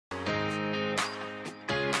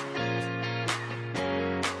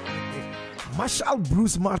Marshal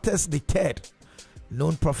Bruce Martins III,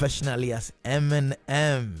 known professionally as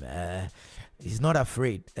M&M. He's not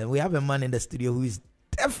afraid. And we have a man in the studio who is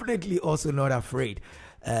definitely also not afraid.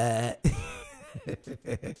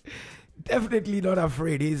 Definitely not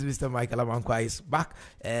afraid. He's Mr. Michael Amankwa. He's back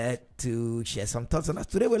to share some thoughts on us.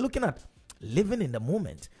 Today we're looking at living in the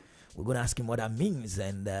moment. We're going to ask him what that means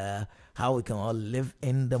and how we can all live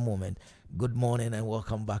in the moment. Good morning and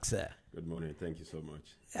welcome back, sir. Good morning. Thank you so much.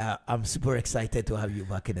 I'm super excited to have you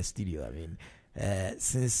back in the studio. I mean,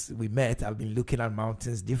 since we met, I've been looking at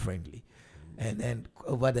mountains differently. And then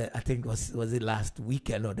over I think was it last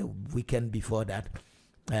weekend or the weekend before that,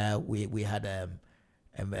 we had a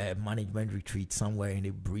management retreat somewhere in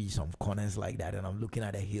the breeze, some corners like that. And I'm looking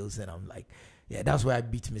at the hills and I'm like, yeah, that's where I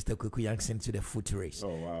beat Mr. Kweku Yankson to the foot race. Oh,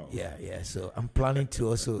 wow. Yeah. So I'm planning to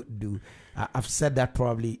also do, I've said that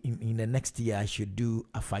probably in the next year I should do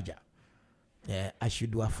a Faja. Yeah, I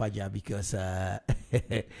should do a Faja because I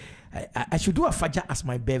should do a Faja as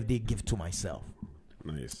my birthday gift to myself.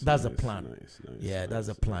 Nice. That's the plan. Nice. Yeah, that's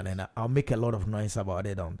the plan. And I'll make a lot of noise about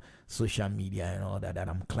it on social media and all that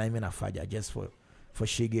I'm climbing a Faja just for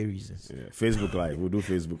shaggy reasons. Yeah, Facebook Live. We'll do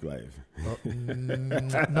Facebook Live.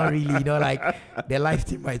 Not really. Like the live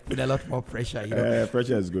team might put a lot more pressure.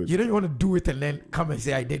 Pressure is good. You don't want to do it and then come and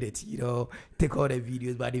say, I did it. Take all the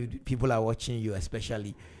videos. But if people are watching you,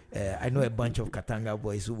 especially, I know a bunch of Katanga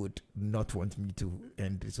boys who would not want me to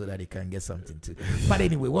end so that they can get something to. But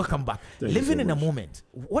anyway, welcome back. Living in a moment.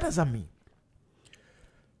 What does that mean?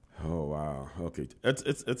 Oh, wow. Okay.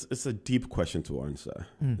 It's a deep question to answer.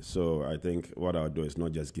 So I think what I'll do is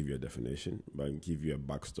not just give you a definition, but give you a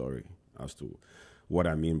backstory as to what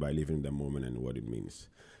I mean by living in the moment and what it means.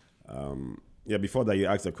 Before that, you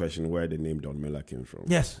asked the question where the name Don Miller came from.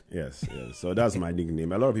 Yes. So that's my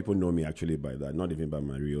nickname. A lot of people know me actually by that, not even by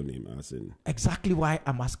my real name. Exactly why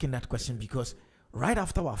I'm asking that question, because right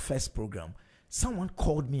after our first program, someone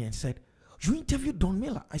called me and said, you interviewed Don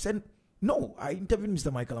Miller? I said, no, I interviewed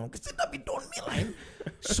Mr. Michael Amankwa. I said, that be Don Miller.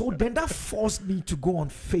 So then that forced me to go on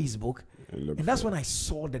Facebook. And that's when I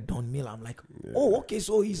saw the Don Miller. I'm like, oh, okay,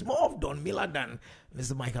 so he's more of Don Miller than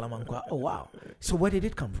Mr. Michael Amankwa. Oh, wow. So where did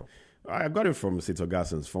it come from? I got it from St.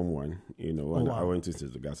 Augustine's Form 1. I went to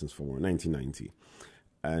St. Augustine's Form 1, 1990.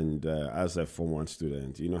 And as a Form 1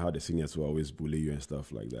 student, you know how the seniors will always bully you and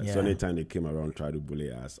stuff like that. Yeah. So anytime they came around, try to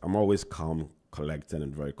bully us, I'm always calm, collected,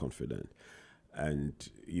 and very confident. And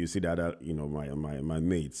you see that, my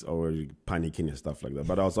mates already panicking and stuff like that.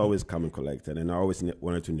 But I was always calm and collected, and I always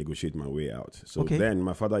wanted to negotiate my way out. So then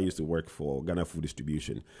my father used to work for Ghana Food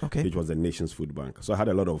Distribution, which was the nation's food bank. So I had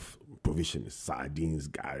a lot of provisions, sardines,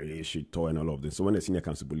 gari, shito, and all of them. So when the senior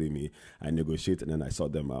comes to bully me, I negotiate and then I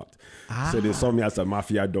sort them out. So they saw me as a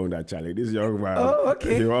mafia don, actually. This young man,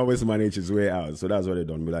 he always managed his way out. So that's where the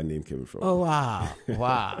Don Miller name came from. Oh, wow.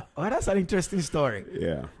 Wow. Oh, that's an interesting story.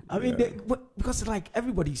 Yeah. I mean, because like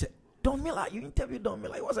everybody said, Don Miller, you interviewed Don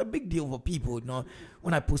Miller. It was a big deal for people,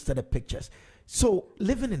 when I posted the pictures. So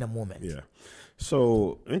living in the moment. Yeah.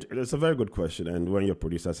 So it's a very good question. And when your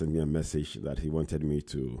producer sent me a message that he wanted me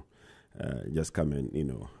to just come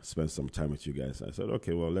and, spend some time with you guys, I said,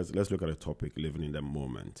 okay, well, let's look at a topic, living in the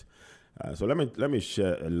moment. So let me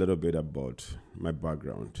share a little bit about my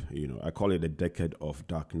background. I call it a decade of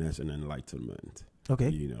darkness and enlightenment.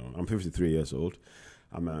 Okay. I'm 53 years old.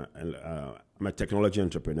 I'm a technology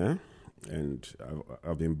entrepreneur, and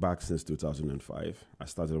I've been back since 2005. I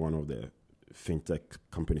started one of the fintech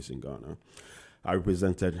companies in Ghana. I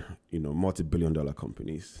represented, multi-billion-dollar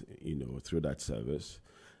companies, through that service.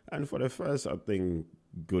 And for the first, I think,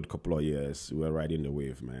 good couple of years, we were riding the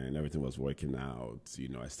wave, man. Everything was working out.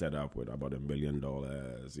 I set up with about $1 million,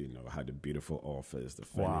 had a beautiful office, the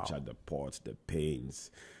furniture, the pots, the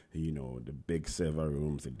paints, the big server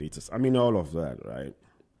rooms, the data. I mean, all of that, right?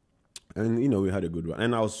 And, we had a good run.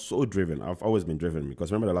 And I was so driven. I've always been driven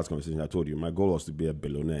because remember the last conversation I told you, my goal was to be a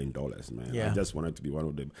billionaire in dollars, man. Yeah. I just wanted to be one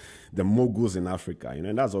of the moguls in Africa,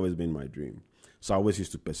 and that's always been my dream. So I always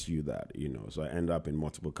used to pursue that, So I ended up in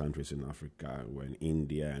multiple countries in Africa, we're in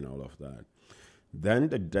India and all of that. Then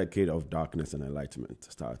the decade of darkness and enlightenment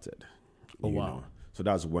started. Oh, wow. So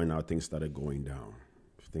that's when our things started going down.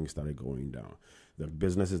 The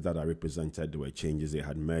businesses that I represented, there were changes. They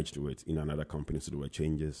had merged with another company, so there were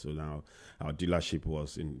changes. So now our dealership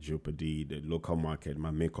was in jeopardy. The local market,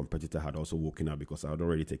 my main competitor had also woken up because I had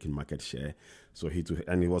already taken market share. So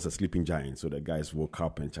and he was a sleeping giant. So the guys woke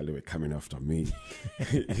up and Charlie were coming after me,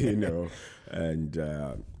 And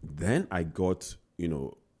then I got,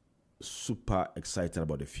 super excited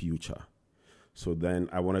about the future. So then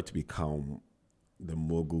I wanted to become the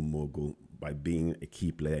mogul by being a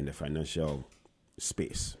key player in the financial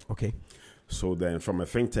space. Okay. So then from a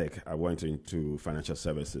fintech, I went into financial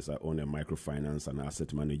services. I own a microfinance and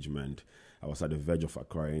asset management. I was at the verge of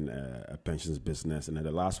acquiring a pensions business. And then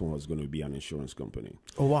the last one was going to be an insurance company.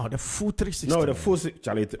 Oh, wow. The full 360. No, the full,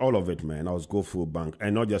 Charlie, all of it, man. I was go full bank.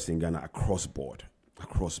 And not just in Ghana, across board.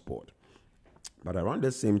 But around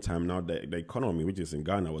the same time now, the economy, which is in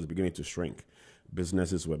Ghana, was beginning to shrink.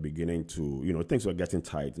 Businesses were beginning to, things were getting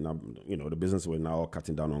tight. Now, the business were now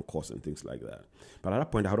cutting down on costs and things like that. But at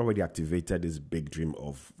that point, I had already activated this big dream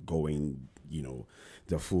of going,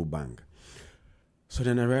 the full bank. So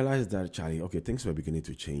then I realized that, Charlie, okay, things were beginning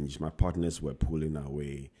to change. My partners were pulling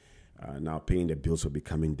away. Now paying the bills were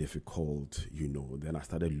becoming difficult, Then I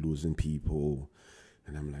started losing people.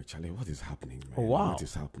 And I'm like, Charlie, what is happening, man? Oh, wow. What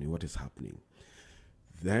is happening?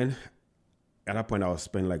 Then at that point, I was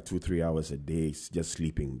spending like 2-3 hours a day just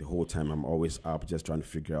sleeping. The whole time I'm always up just trying to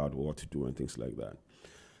figure out what to do and things like that.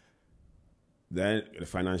 Then the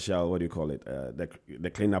financial,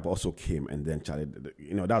 the cleanup also came. And then, Charlie,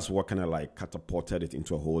 that's what kind of like catapulted it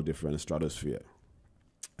into a whole different stratosphere.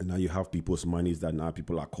 And now you have people's monies that now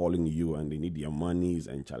people are calling you and they need their monies.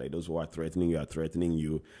 And Charlie, those who are threatening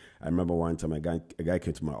you. I remember one time a guy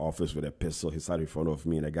came to my office with a pistol. He sat in front of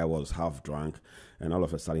me and the guy was half drunk. And all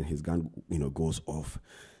of a sudden his gun, goes off.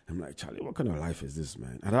 I'm like, Charlie, what kind of life is this,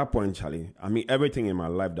 man? At that point, Charlie, everything in my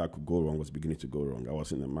life that could go wrong was beginning to go wrong. I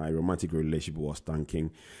was my romantic relationship was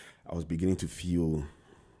tanking. I was beginning to feel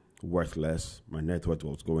worthless. My net worth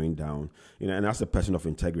was going down. And as a person of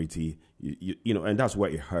integrity, and that's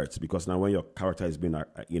where it hurts, because now when your character is being,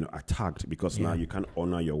 attacked, because now you can't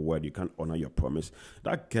honor your word, you can't honor your promise,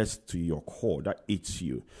 that gets to your core, that eats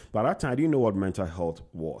you. But at that time, I didn't know what mental health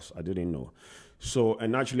was. I didn't know. So,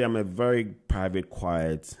 and naturally, I'm a very private,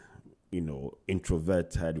 quiet,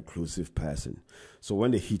 introverted, reclusive person. So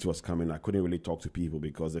when the heat was coming, I couldn't really talk to people,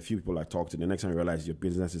 because the few people I talked to, the next time I realized your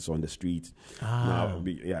business is on the street. Now,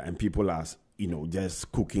 and people are,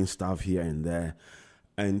 just cooking stuff here and there.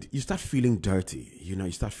 And you start feeling dirty,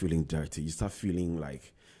 you start feeling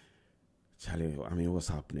like, Charlie, what's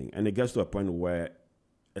happening? And it gets to a point where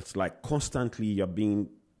it's like constantly you're being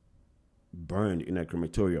burned in a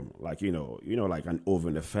crematorium, like like an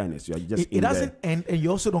oven, a furnace. You're just it doesn't end, and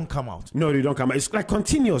you also don't come out. No, you don't come out. It's like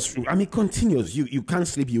continuous. Continuous. You can't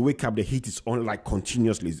sleep. You wake up, the heat is on, like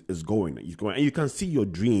continuously is going. It's going, and you can see your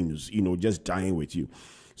dreams, just dying with you.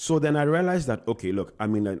 So then I realized that, okay, look,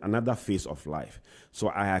 I'm in another phase of life. So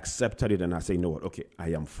I accepted it and I said, you know what? Okay,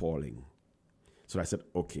 I am falling. So I said,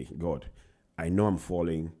 okay, God, I know I'm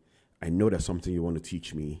falling. I know there's something you want to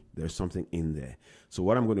teach me. There's something in there. So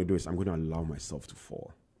what I'm going to do is I'm going to allow myself to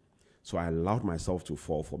fall. So I allowed myself to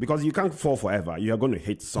fall, because you can't fall forever. You are going to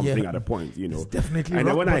hit something at a point, It's definitely and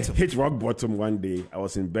then when bottom. I hit rock bottom one day, I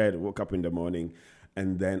was in bed, woke up in the morning,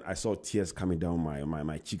 and then I saw tears coming down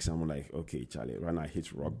my cheeks. I'm like, okay, Charlie, when I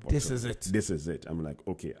hit rock bottom. This is it. I'm like,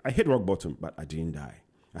 okay, I hit rock bottom, but I didn't die.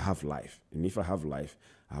 I have life. And if I have life,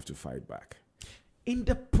 I have to fight back. In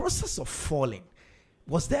the process of falling,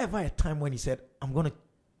 was there ever a time when you said, I'm going to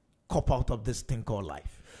cop out of this thing called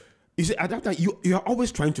life? You see, at that time, you are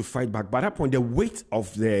always trying to fight back. But at that point, the weight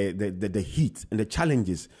of the heat and the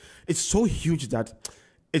challenges, it's so huge that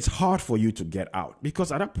it's hard for you to get out.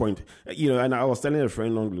 Because at that point, and I was telling a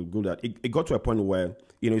friend long ago that it got to a point where,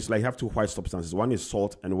 it's like you have two white substances. One is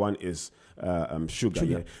salt and one is sugar.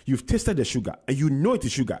 Yeah? You've tasted the sugar and you know it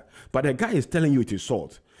is sugar, but the guy is telling you it is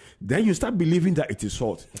salt. Then you start believing that it is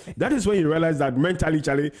salt. That is when you realize that mentally,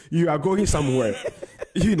 Charlie, you are going somewhere.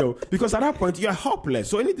 Because at that point, you are helpless.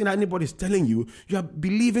 So anything that anybody is telling you, you are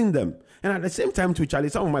believing them. And at the same time, too, Charlie,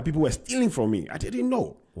 some of my people were stealing from me. I didn't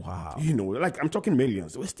know. Wow. Like I'm talking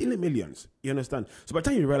millions. They were stealing millions. You understand? So by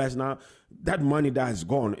the time you realize now, that money that is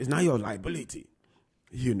gone is now your liability.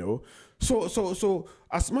 So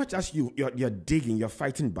as much as you're digging, you're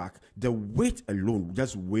fighting back, the weight alone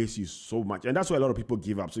just weighs you so much. And that's why a lot of people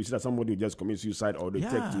give up. So you see that somebody will just commit suicide, or they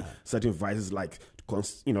take to certain vices like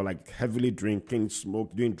heavily drinking,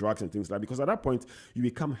 smoke, doing drugs and things like that. Because at that point, you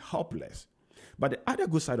become helpless. But the other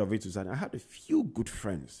good side of it is that I had a few good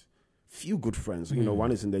friends.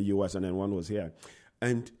 One is in the US and then one was here.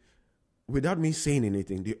 And without me saying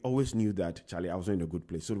anything, they always knew that, Charlie, I was in a good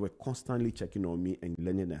place. So they were constantly checking on me and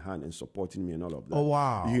lending a hand and supporting me and all of that. Oh,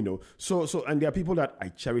 wow. So and there are people that I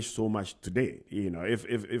cherish so much today.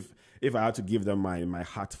 If I had to give them my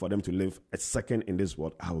heart for them to live a second in this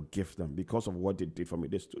world, I would give them, because of what they did for me.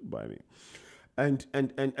 They stood by me. And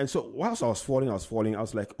so whilst I was falling, I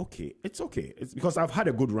was like, okay, it's okay. It's because I've had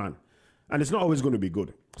a good run. And it's not always going to be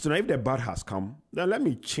good. So now if the bad has come, then let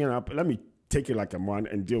me chin up, let me take it like a man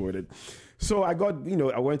and deal with it. So I got,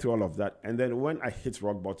 I went through all of that. And then when I hit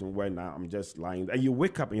rock bottom, where now I'm just lying, and you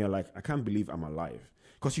wake up and you're like, I can't believe I'm alive.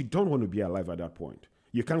 Because you don't want to be alive at that point.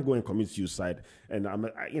 You can't go and commit suicide. And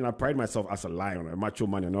I pride myself as a lion, a macho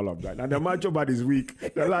man and all of that. And the macho man is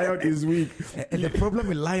weak. The lion is weak. And the problem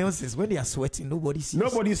with lions is when they are sweating, nobody sees.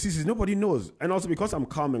 Nobody sees it. Nobody knows. And also because I'm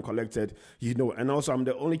calm and collected, and also I'm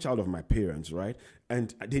the only child of my parents, right?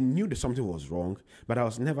 And they knew that something was wrong, but I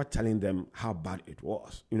was never telling them how bad it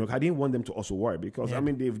was. I didn't want them to also worry because,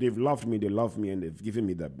 they've loved me, they love me, and they've given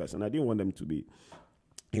me their best. And I didn't want them to be...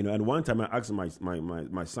 and one time I asked my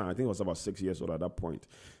son, I think he was about 6 years old at that point,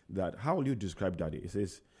 that how will you describe daddy? He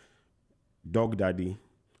says, dog daddy,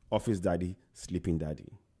 office daddy, sleeping daddy.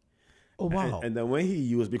 Oh, wow. And then when he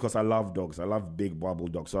used, because I love dogs, I love big bubble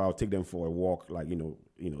dogs, so I'll take them for a walk,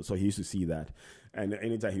 so he used to see that. And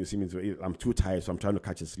anytime he would see me, I'm too tired, so I'm trying to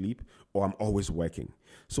catch a sleep, or I'm always working.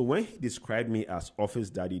 So when he described me as office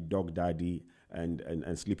daddy, dog daddy,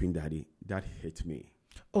 and sleeping daddy, that hit me.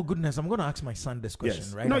 Oh, goodness. I'm going to ask my son this question,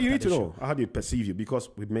 yes. right? No, you need to know how they perceive you because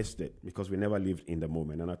we missed it, because we never lived in the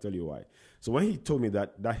moment. And I'll tell you why. So when he told me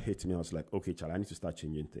that hit me, I was like, okay, Charlie, I need to start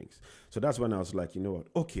changing things. So that's when I was like, you know what?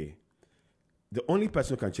 Okay, the only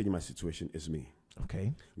person who can change my situation is me.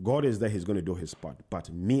 Okay. God is there. He's going to do his part. But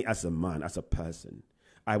me as a man, as a person,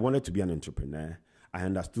 I wanted to be an entrepreneur. I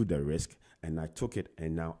understood the risk, and I took it,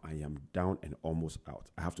 and now I am down and almost out.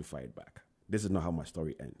 I have to fight back. This is not how my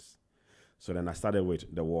story ends. So then I started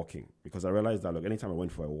with the walking because I realized that, look, anytime I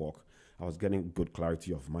went for a walk, I was getting good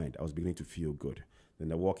clarity of mind. I was beginning to feel good. Then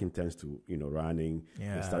the walking turns to, running.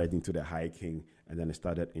 Yeah. I started into the hiking, and then I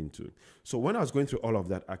started into. So when I was going through all of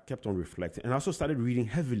that, I kept on reflecting. And I also started reading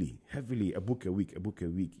heavily, a book a week.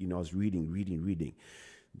 I was reading.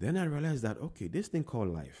 Then I realized that, okay, this thing called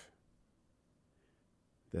life,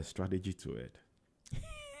 there's strategy to it.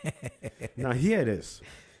 Now, here it is.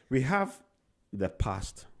 We have the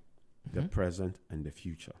past, the present, and the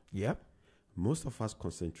future. Yep. Most of us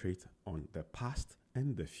concentrate on the past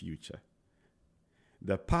and the future.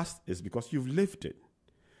 The past is because you've lived it.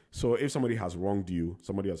 So if somebody has wronged you,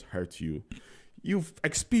 somebody has hurt you, you've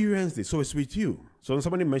experienced it, so it's with you. So when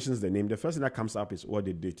somebody mentions the name, the first thing that comes up is what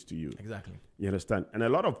they did to you. Exactly. You understand? And a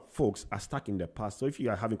lot of folks are stuck in the past. So if you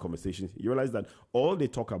are having conversations, you realize that all they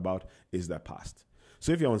talk about is the past.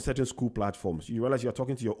 So if you're on certain school platforms, you realize you're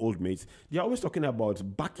talking to your old mates. They're always talking about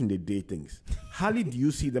back in the day things. Hardly do you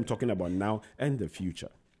see them talking about now and the future.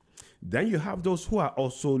 Then you have those who are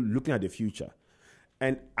also looking at the future.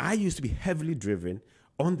 And I used to be heavily driven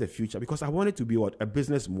on the future because I wanted to be a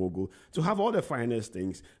business mogul, to have all the finest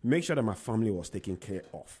things, make sure that my family was taken care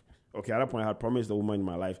of. Okay, at that point, I had promised the woman in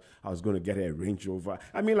my life I was going to get her a Range Rover.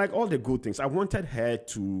 I mean, like all the good things. I wanted her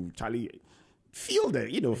to, Charlie, feel that,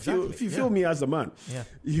 exactly. feel me as a man,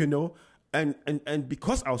 and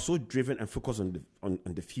because I was so driven and focused on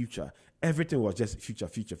the future, everything was just future.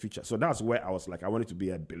 So that's where I was like, I wanted to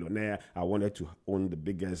be a billionaire. I wanted to own the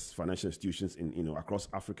biggest financial institutions in across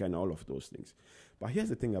Africa and all of those things. But here's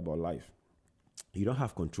the thing about life: you don't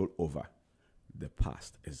have control over the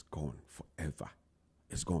past. It's gone forever.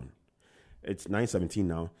 It's gone. It's 9:17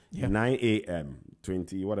 now. Yeah. 9 a.m.,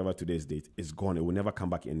 20, whatever today's date, is gone. It will never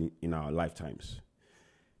come back in our lifetimes.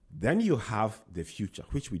 Then you have the future,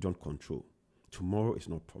 which we don't control. Tomorrow is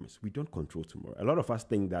not promised. We don't control tomorrow. A lot of us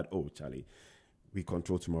think that, oh, Charlie, we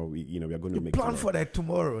control tomorrow. We are going to make plan for that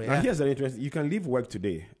tomorrow. Yeah. Now, here's an interesting. You can leave work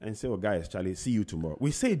today and say, oh, guys, Charlie, see you tomorrow.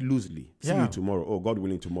 We say it loosely. See you tomorrow. Oh, God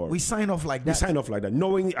willing, tomorrow. We sign off like that.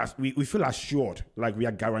 Knowing we feel assured, like we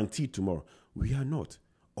are guaranteed tomorrow. We are not.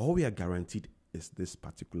 All we are guaranteed is this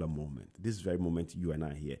particular moment, this very moment you and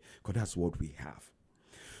I are here, because that's what we have.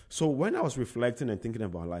 So when I was reflecting and thinking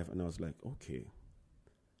about life, and I was like, okay,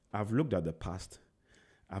 I've looked at the past,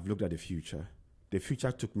 I've looked at the future. The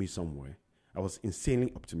future took me somewhere. I was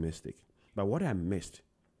insanely optimistic. But what I missed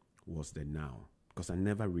was the now, because I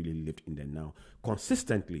never really lived in the now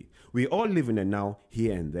consistently. We all live in the now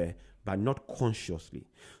here and there, but not consciously.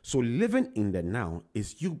 So living in the now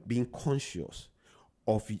is you being conscious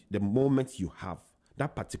of the moment you have,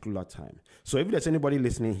 that particular time. So if there's anybody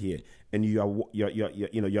listening here and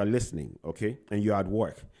you're listening, okay, and you're at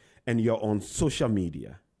work and you're on social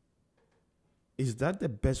media, is that the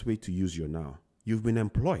best way to use your now? You've been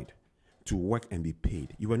employed to work and be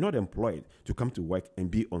paid. You were not employed to come to work and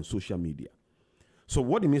be on social media. So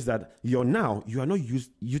what it means that your now, you are not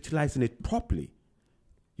utilizing it properly.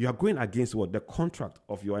 You are going against the contract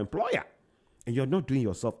of your employer, and you're not doing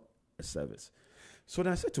yourself a service. So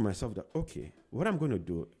then I said to myself that, okay, what I'm going to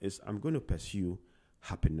do is I'm going to pursue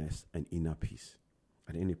happiness and inner peace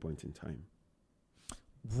at any point in time.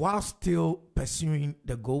 While still pursuing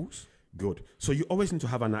the goals? Good. So you always need to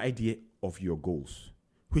have an idea of your goals,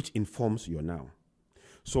 which informs your now.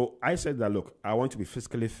 So I said that, look, I want to be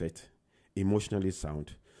physically fit, emotionally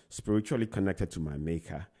sound, spiritually connected to my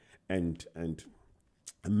maker, and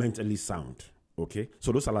mentally sound. Okay?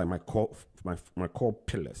 So those are like my core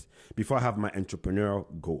pillars before I have my entrepreneurial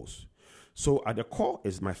goals. So at the core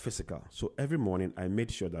is my physical. So every morning I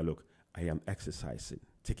made sure that, look, I am exercising,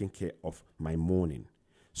 taking care of my morning.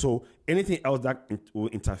 So anything else that will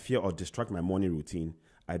interfere or distract my morning routine,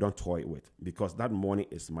 I don't toy with, because that morning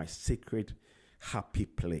is my sacred, happy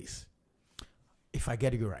place. If I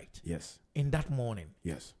get you right. Yes. In that morning.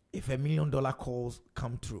 Yes. If $1 million calls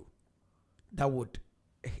come through, that would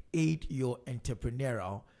aid your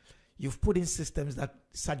entrepreneurial. You've put in systems that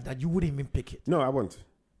such that you wouldn't even pick it. No, I won't.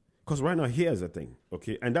 Because right now, here's the thing,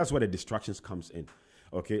 okay? And that's where the distractions comes in.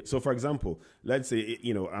 Okay, so for example, let's say,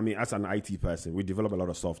 as an IT person, we develop a lot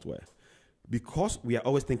of software. Because we are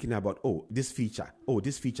always thinking about, this feature,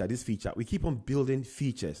 we keep on building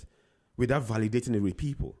features without validating it with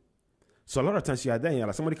people. So a lot of times you are there and you're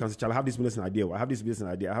like, somebody comes and says, I have this business idea, or I have this business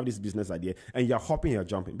idea, I have this business idea, and you're hopping, you're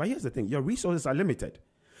jumping. But here's the thing, your resources are limited.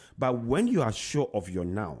 But when you are sure of your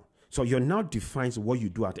now, so your now defines what you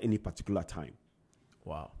do at any particular time.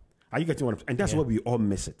 Wow. Are you getting what I'm saying? And that's where we all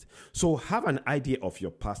miss it. So have an idea of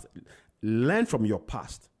your past. Learn from your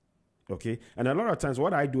past. Okay? And a lot of times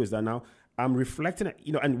what I do is that now I'm reflecting,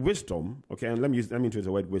 and wisdom, okay, and let me introduce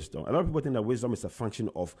the word wisdom. A lot of people think that wisdom is a function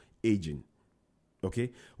of aging.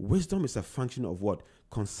 Okay? Wisdom is a function of what?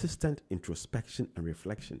 Consistent introspection and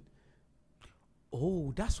reflection.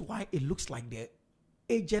 Oh, that's why it looks like the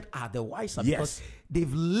aged are the wiser, Yes. because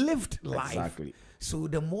they've lived life. Exactly. So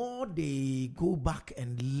the more they go back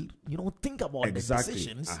and think about the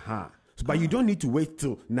decisions. But you don't need to wait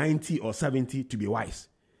till 90 or 70 to be wise,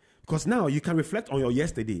 because now you can reflect on your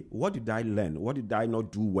yesterday. What did I learn? What did I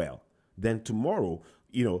not do well? Then tomorrow,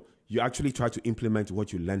 you actually try to implement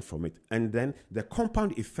what you learned from it, and then the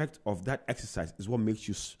compound effect of that exercise is what makes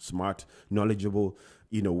you smart, knowledgeable,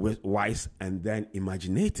 wise, and then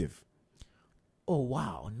imaginative. Oh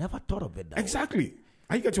wow, never thought of it that way. Exactly.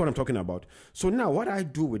 I get what I'm talking about. So now what I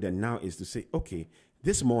do with it now is to say, okay,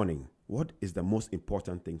 this morning, what is the most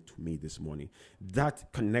important thing to me this morning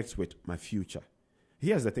that connects with my future?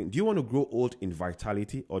 Here's the thing. Do you want to grow old in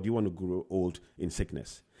vitality, or do you want to grow old in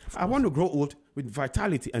sickness? I want to grow old with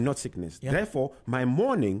vitality and not sickness. Yeah. Therefore, my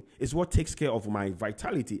morning is what takes care of my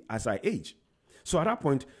vitality as I age. So at that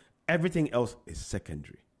point, everything else is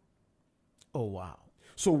secondary. Oh, wow.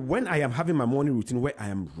 So when I am having my morning routine where I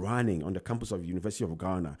am running on the campus of the University of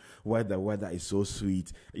Ghana, where the weather is so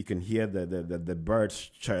sweet, you can hear the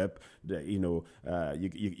birds chirp, you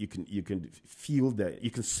can feel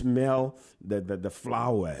you can smell the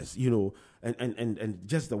flowers, and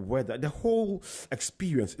just the weather, the whole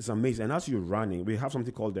experience is amazing. And as you're running, we have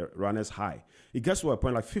something called the runner's high. It gets to a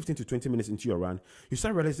point like 15 to 20 minutes into your run, you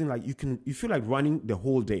start realizing like you feel like running the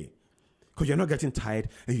whole day, because you're not getting tired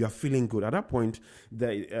and you are feeling good. At that point,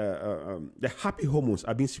 the happy hormones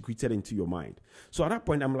are being secreted into your mind. So at that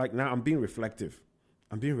point, I'm like, now I'm being reflective.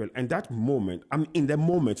 I'm being real. And that moment, I'm in the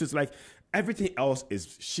moment. So it's like everything else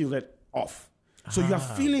is shielded off. So you are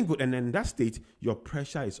feeling good. And in that state, your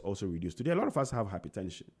pressure is also reduced. Today, a lot of us have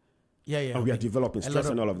hypertension. Yeah. And we are developing stress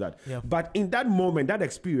and all of that. Yeah. But in that moment, that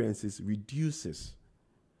experience reduces.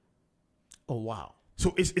 Oh, wow.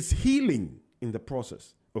 So it's healing in the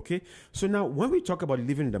process. Okay, so now when we talk about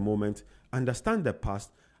living in the moment, understand the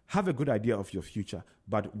past, have a good idea of your future,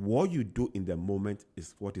 but what you do in the moment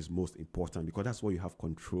is what is most important, because that's what you have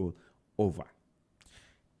control over.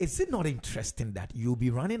 Is it not interesting that you'll be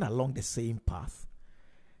running along the same path,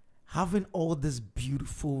 having all this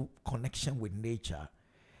beautiful connection with nature,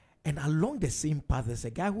 and along the same path there's a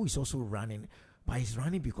guy who is also running, but he's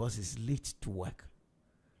running because he's late to work.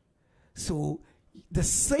 So the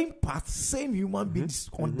same path, same human beings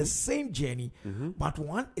on the same journey, but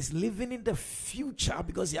one is living in the future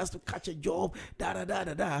because he has to catch a job,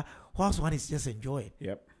 whilst one is just enjoying.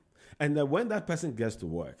 Yep. And then when that person gets to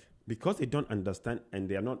work, because they don't understand and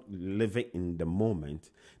they are not living in the moment,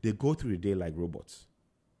 they go through the day like robots.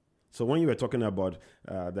 So when you were talking about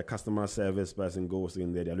the customer service person goes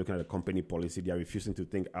in there, they're looking at the company policy, they're refusing to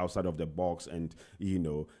think outside of the box and,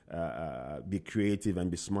 be creative and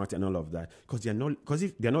be smart and all of that. Because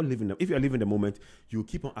if they're not living, if you're living the moment, you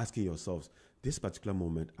keep on asking yourselves, this particular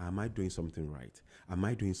moment, am I doing something right? Am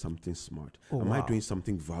I doing something smart? Am I doing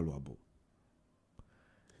something valuable?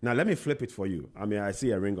 Now, let me flip it for you. I mean, I see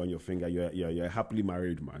a ring on your finger. You're a happily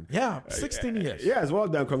married man. Yeah, 16 years. Yes, well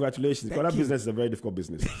done. Congratulations. Because that business is a very difficult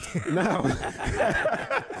business.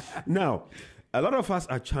 Now, A lot of us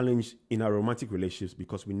are challenged in our romantic relationships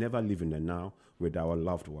because we never live in the now with our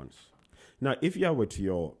loved ones. Now, if you are with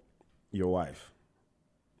your wife,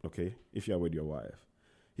 okay, if you are with your wife,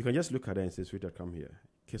 you can just look at her and say, sweetheart, come here.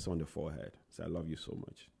 Kiss on the forehead. Say, I love you so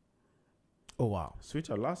much. Oh, wow.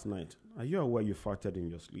 Sweetheart, last night, are you aware you farted in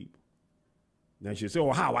your sleep? Then she'll say,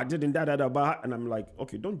 oh, how? I didn't da. And I'm like,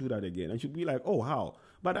 okay, don't do that again. And she'll be like, oh, how?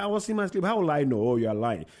 But I was in my sleep. How will I know? Oh, you're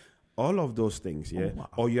lying. All of those things, yeah? Oh, wow.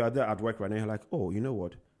 Or you're there at work right now, you're like, oh, you know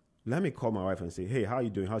what? Let me call my wife and say, hey, how are you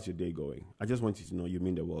doing? How's your day going? I just want you to know you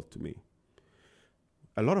mean the world to me.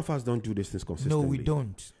 A lot of us don't do these things consistently. No, we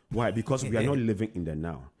don't. Why? Because we are not living in the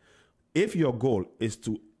now. If your goal is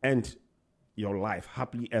to end your life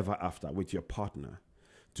happily ever after with your partner,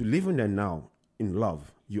 to live in the now in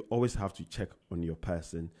love, you always have to check on your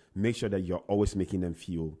person, make sure that you're always making them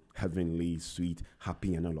feel heavenly, sweet,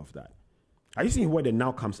 happy, and all of that. Are you seeing where the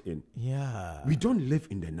now comes in? Yeah. We don't live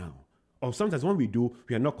in the now. Or sometimes when we do,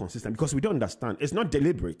 we are not consistent because we don't understand. It's not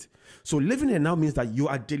deliberate. So living in the now means that you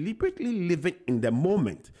are deliberately living in the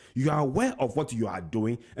moment. You are aware of what you are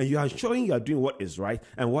doing, and you are showing you are doing what is right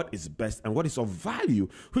and what is best and what is of value,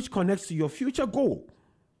 which connects to your future goal.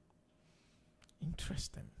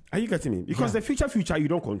 Interesting. Are you getting me? Because the future you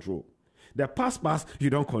don't control. The past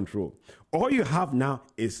you don't control. All you have now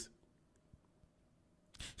is.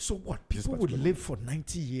 So what? People would live for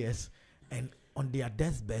 90 years and on their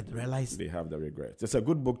deathbed realize they have the regrets. It's a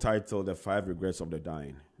good book titled The 5 Regrets of the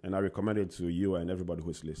Dying. And I recommend it to you and everybody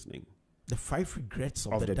who's listening. The 5 Regrets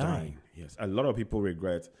of the Dying. Yes. A lot of people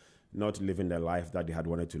regret not living the life that they had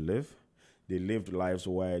wanted to live. They lived lives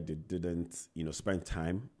where they didn't, spend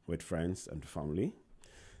time with friends and family.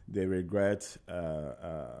 They regret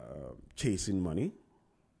chasing money.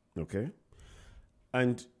 Okay?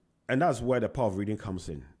 And that's where the power of reading comes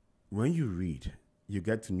in. When you read, you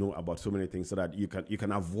get to know about so many things so that you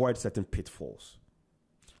can avoid certain pitfalls.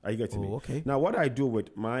 Are you getting me? Okay. Now, what I do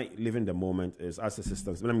with my living the moment is as a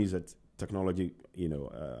system. Let me use a technology,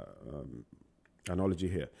 analogy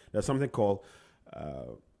here. There's something called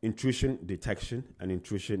intrusion detection and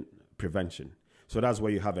intrusion prevention. So that's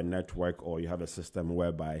where you have a network or you have a system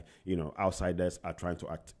whereby, outsiders are trying to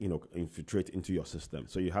infiltrate into your system.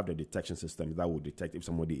 So you have the detection system that will detect if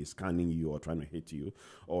somebody is scanning you or trying to hit you.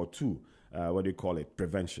 Or 2,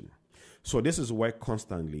 prevention. So this is where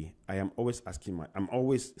constantly I am always I'm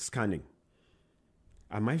always scanning.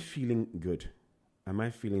 Am I feeling good? Am I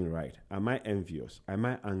feeling right? Am I envious? Am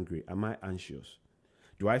I angry? Am I anxious?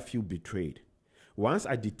 Do I feel betrayed? Once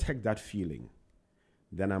I detect that feeling,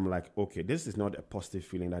 then I'm like, okay, this is not a positive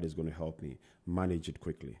feeling that is going to help me manage it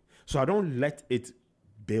quickly. So I don't let it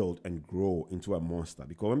build and grow into a monster,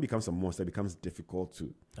 because when it becomes a monster, it becomes difficult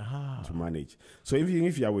to manage. So if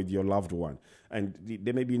you are with your loved one, and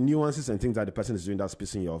there may be nuances and things that the person is doing that's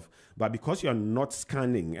pissing you off, but because you're not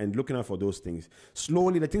scanning and looking out for those things,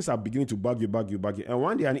 slowly the things are beginning to bug you. And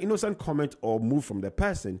one day, an innocent comment or move from the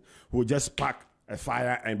person will just spark a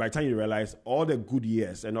fire, and by the time you realize, all the good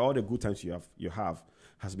years and all the good times you have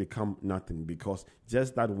has become nothing, because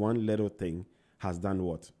just that one little thing has done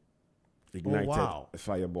what? Ignited a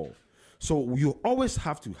fireball. So you always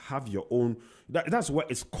have to have your own. That's where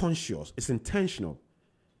it's conscious, it's intentional,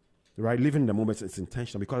 right? Living in the moment, it's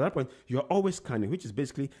intentional, because at that point you're always scanning, which is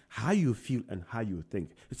basically how you feel and how you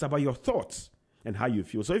think. It's about your thoughts and how you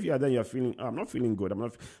feel. So if you are there, you're feeling, I'm not feeling good.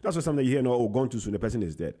 That's why something you hear, gone too soon, the person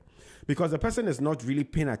is dead. Because the person is not really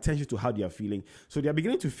paying attention to how they are feeling. So they are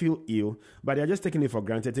beginning to feel ill, but they are just taking it for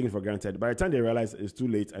granted. By the time they realize it's too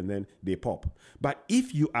late, and then they pop. But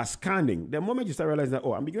if you are scanning, the moment you start realizing that,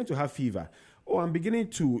 I'm beginning to have fever, I'm beginning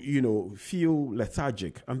to, feel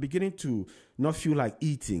lethargic, I'm beginning to not feel like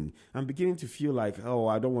eating, I'm beginning to feel like,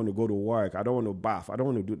 I don't want to go to work, I don't want to bath, I don't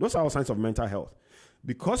want to do. Those are all signs of mental health.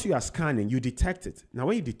 Because you are scanning, you detect it. Now,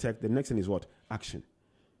 when you detect, the next thing is what? Action.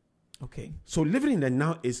 Okay. So living in the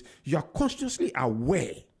now is you are consciously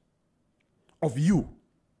aware of you.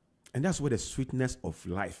 And that's where the sweetness of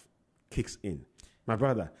life kicks in. My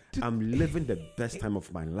brother, I'm living the best time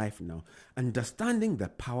of my life now. Understanding the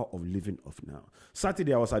power of living of now.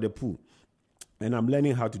 Saturday, I was at the pool. And I'm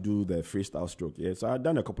learning how to do the freestyle stroke. Yeah, so I've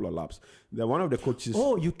done a couple of laps. Then one of the coaches.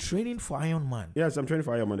 Oh, you're training for Ironman? Yes, I'm training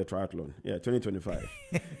for Ironman, the triathlon. Yeah, 2025.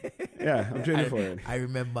 Yeah, I'm training for it. I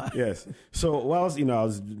remember. Yes. So whilst I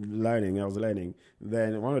was learning.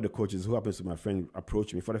 Then one of the coaches, who happens to be my friend,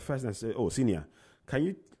 approached me for the first time and said, "Oh, senior, can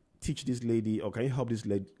you teach this lady, or can you help this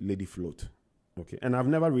lady float?" Okay. And I've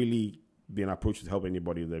never really been approached to help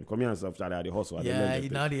anybody. They come here and stuff like that. They hustle. Yeah,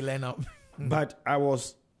 now they learn up. But I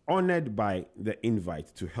was honored by the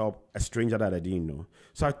invite to help a stranger that I didn't know.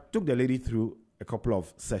 So I took the lady through a couple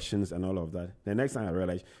of sessions and all of that. The next time I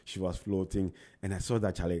realized she was floating, and I saw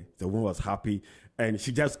that Charlie, the woman was happy, and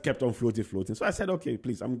she just kept on floating. So I said, okay,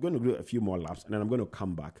 please, I'm going to do a few more laps, and then I'm going to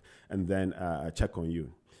come back and then check on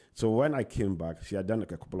you. So when I came back, she had done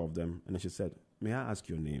like a couple of them, and then she said, may I ask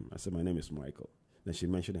your name? I said, my name is Michael. Then she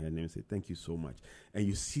mentioned her name and said, thank you so much. And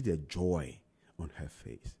you see the joy on her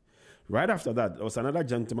face. Right after that, there was another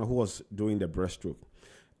gentleman who was doing the breaststroke.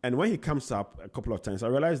 And when he comes up a couple of times, I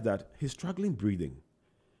realized that he's struggling breathing.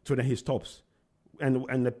 So then he stops.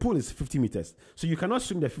 And the pool is 50 meters. So you cannot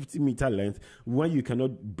swim the 50-meter length when you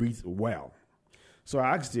cannot breathe well. So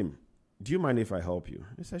I asked him, do you mind if I help you?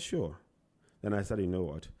 He said, sure. Then I said, you know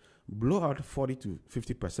what? Blow out 40 to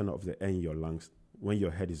 50% of the air in your lungs when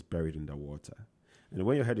your head is buried in the water. And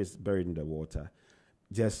when your head is buried in the water,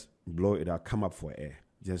 just blow it out, come up for air.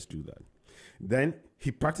 Just do that. Then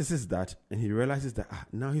he practices that, and he realizes that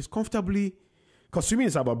now he's comfortably, because swimming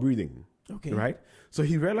is about breathing. Okay. Right? So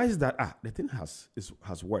he realized that the thing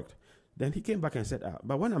has worked. Then he came back and said,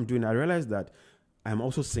 but when I'm doing it, I realized that I'm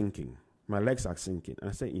also sinking. My legs are sinking.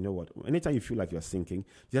 And I said, you know what? Anytime you feel like you're sinking,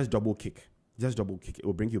 just double kick. Just double kick. It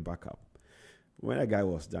will bring you back up. When a guy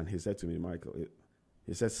was done, he said to me, Michael,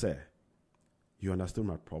 he said, sir, you understood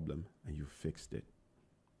my problem and you fixed it.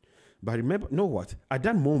 But remember, know what? At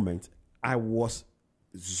that moment, I was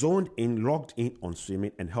zoned in, logged in on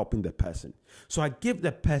swimming and helping the person. So I gave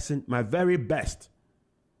the person my very best.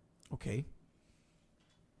 Okay.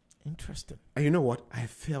 Interesting. And you know what? I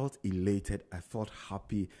felt elated. I felt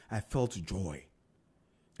happy. I felt joy.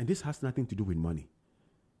 And this has nothing to do with money.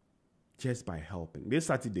 Just by helping. This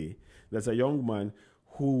Saturday, there's a young man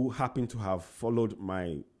who happened to have followed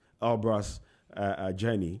my Elbra's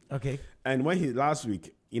journey. Okay. And when last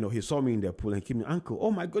week, he saw me in the pool and came in, uncle, oh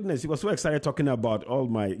my goodness, he was so excited talking about all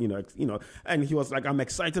my, and he was like, I'm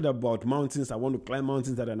excited about mountains. I want to climb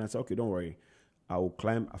mountains. And I said, okay, don't worry. I will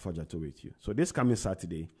climb Afajato with you. So this coming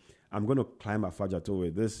Saturday, I'm going to climb Afajato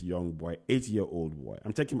with this young boy, 8-year-old boy.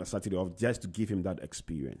 I'm taking my Saturday off just to give him that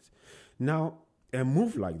experience. Now, a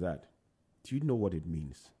move like that, do you know what it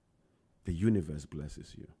means? The universe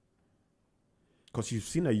blesses you. Because you've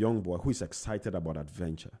seen a young boy who is excited about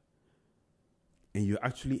adventure. And you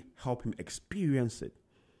actually help him experience it.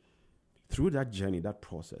 Through that journey, that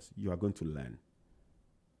process, you are going to learn.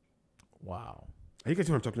 Wow. Are you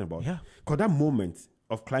getting what I'm talking about? Yeah. Because that moment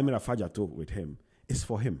of climbing Afajato with him is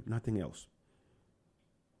for him, nothing else.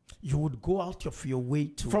 You would go out of your way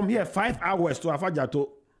to... From here, 5 hours to Afajato.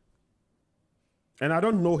 And I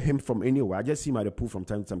don't know him from anywhere. I just see him at the pool from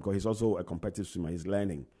time to time because he's also a competitive swimmer. He's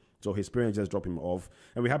learning. So his parents just drop him off.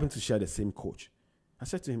 And we happen to share the same coach. I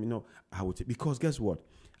said to him, I would take, because guess what?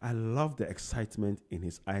 I love the excitement in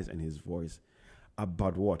his eyes and his voice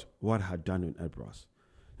about what I had done in Elbrus.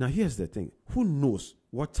 Now, here's the thing. Who knows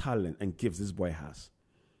what talent and gifts this boy has?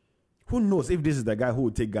 Who knows if this is the guy who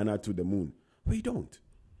will take Ghana to the moon? We don't.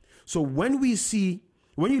 So when you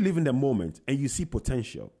live in the moment and you see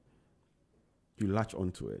potential, you latch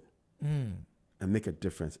onto it and make a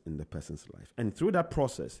difference in the person's life. And through that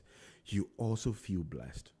process, you also feel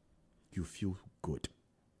blessed. You feel good.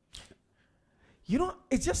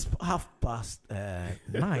 It's just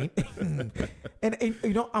 9:30. and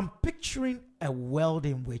I'm picturing a world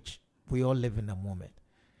in which we all live in a moment.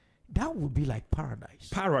 That would be like paradise.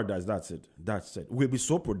 Paradise, that's it. We'll be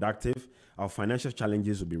so productive. Our financial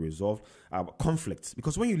challenges will be resolved. Our conflicts.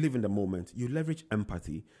 Because when you live in the moment, you leverage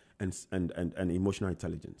empathy and emotional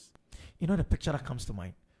intelligence. The picture that comes to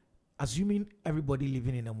mind. Assuming everybody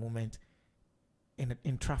living in a moment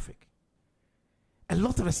in traffic. A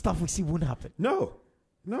lot of the stuff we see won't happen. No,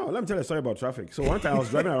 let me tell you a story about traffic. So one time I was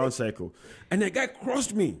driving around Circle, and a guy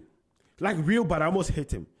crossed me, like real bad. I almost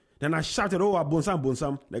hit him. Then I shouted, oh,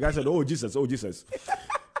 Bonsam. The guy said, oh, Jesus.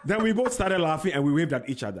 Then we both started laughing, and we waved at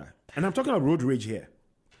each other. And I'm talking about road rage here.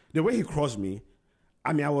 The way he crossed me,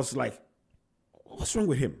 I was like, what's wrong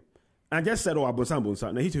with him? And I just said, oh, Bonsam.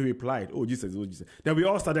 And he replied, oh, Jesus. Then we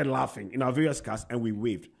all started laughing in our various cars, and we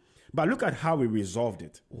waved. But look at how we resolved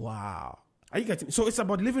it. Wow. Are you getting? So it's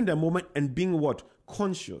about living the moment and being what?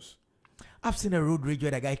 Conscious. I've seen a road rage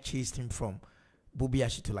where the guy chased him from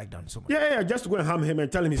Bubiashi to down so much. Yeah, just to go and harm him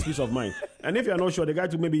and tell him his peace of mind. And if you're not sure, the guy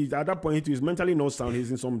maybe at that point he's mentally not sound,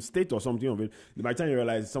 he's in some state or something of it. By the time you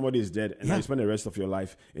realize somebody is dead and you spend the rest of your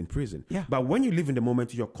life in prison. Yeah. But when you live in the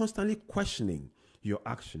moment, you're constantly questioning your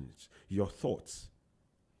actions, your thoughts.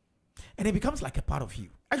 And it becomes like a part of you.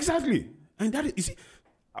 Exactly. And that is, you see,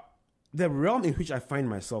 the realm in which I find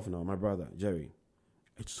myself now, my brother, Jerry,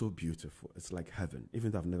 it's so beautiful. It's like heaven,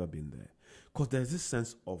 even though I've never been there. Because there's this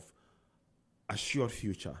sense of assured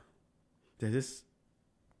future. There's this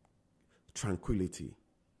tranquility.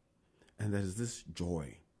 And there's this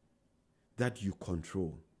joy that you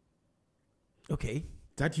control. Okay.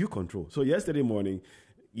 That you control. So yesterday morning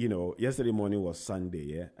was Sunday,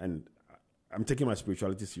 yeah? And I'm taking my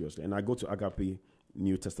spirituality seriously. And I go to Agape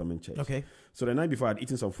New Testament Church. Okay. So the night before, I'd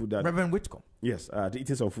eaten some food that... Reverend Whitcomb. Yes, I had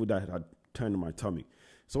eaten some food that had turned my tummy.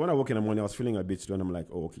 So when I woke in the morning, I was feeling a bit slow, and I'm like,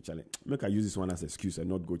 oh, okay, Charlie, make I use this one as an excuse and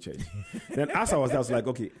not go church. Then as I was there, I was like,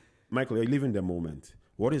 okay, Michael, you're living the moment.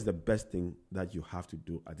 What is the best thing that you have to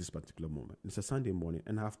do at this particular moment? It's a Sunday morning,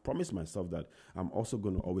 and I've promised myself that I'm also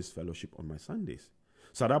going to always fellowship on my Sundays.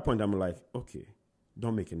 So at that point, I'm like, okay,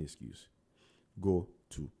 don't make any excuse. Go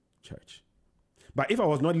to church. But if I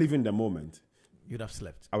was not living the moment, you'd have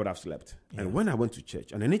slept. I would have slept. Yeah. And when I went to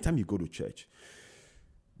church, and anytime you go to church,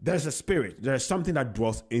 there's a spirit. There's something that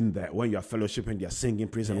dwells in there when you're fellowshipping, you're singing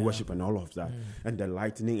praise and worship and all of that. And the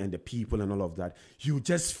lightning and the people and all of that. You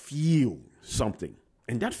just feel something.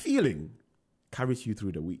 And that feeling carries you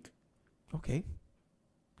through the week. Okay.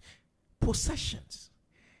 Possessions.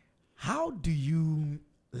 How do you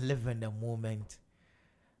live in the moment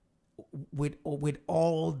with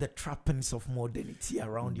all the trappings of modernity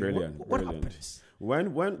around Brilliant, you? What brilliant. happens?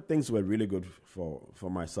 When things were really good for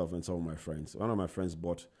myself and some of my friends, one of my friends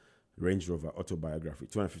bought Range Rover Autobiography,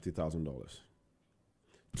 $250,000.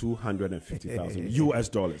 $250,000 US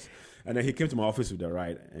dollars. And then he came to my office with a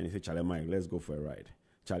ride and he said, Charlie, Mike, let's go for a ride.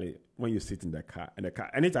 Charlie, when you sit in the car,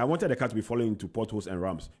 anytime I wanted the car to be falling into potholes and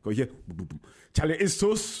ramps. Because yeah, boom, boom. Charlie, it's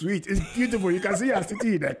so sweet. It's beautiful. You can see you're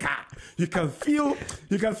sitting in the car. You can feel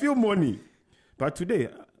money. But today,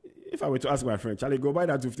 if I were to ask my friend, Charlie, go buy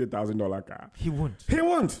that $50,000 car. He won't.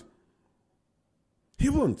 He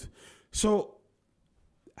won't. So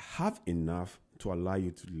have enough to allow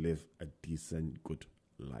you to live a decent, good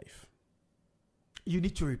life. You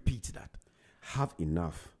need to repeat that. Have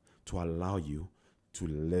enough to allow you to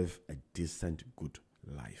live a decent, good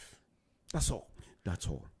life. That's all. That's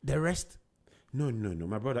all. The rest? No.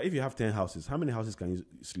 My brother, if you have 10 houses, how many houses can you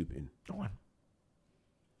sleep in? One.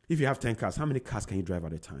 If you have 10 cars, how many cars can you drive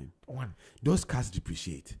at a time? One. Those cars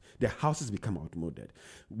depreciate. The houses become outmoded.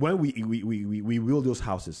 When we build those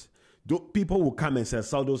houses, people will come and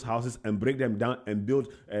sell those houses and break them down and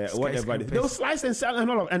build whatever. They'll slice and sell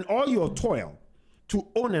and all your toil to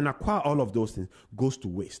own and acquire all of those things goes to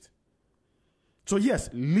waste. So yes,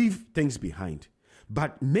 leave things behind,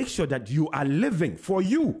 but make sure that you are living for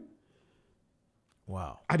you.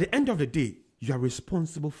 Wow. At the end of the day, you are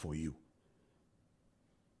responsible for you.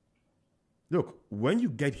 Look, when you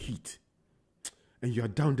get heat and you are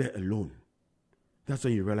down there alone, that's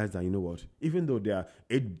when you realize that, you know what, even though there are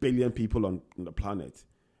 8 billion people on the planet,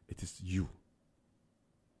 it is you.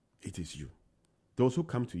 It is you. Those who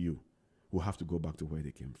come to you will have to go back to where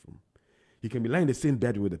they came from. You can be lying in the same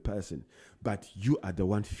bed with the person, but you are the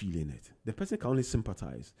one feeling it. The person can only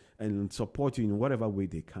sympathize and support you in whatever way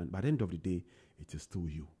they can. But at the end of the day, it is still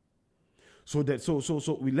you. So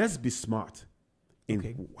let's be smart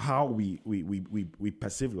in how we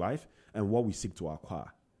perceive life and what we seek to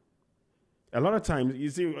acquire. A lot of times, you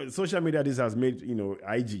see, social media, this has made,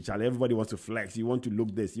 IG, Charlie, everybody wants to flex. You want to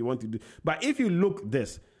look this, you want to do. But if you look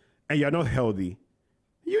this and you're not healthy,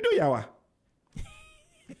 you do yawa.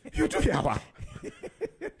 You do yawa.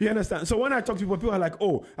 You understand? So when I talk to people are like,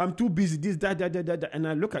 oh, I'm too busy, this, that. And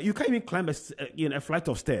I look at, you can't even climb a flight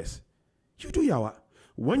of stairs. You do yawa.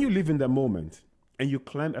 When you live in the moment and you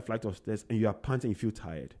climb a flight of stairs and you are panting, you feel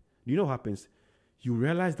tired, you know what happens? You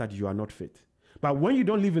realize that you are not fit. But when you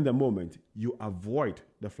don't live in the moment, you avoid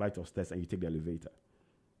the flight of stairs and you take the elevator.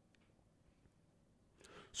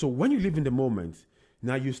 So when you live in the moment,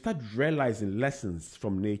 now you start realizing lessons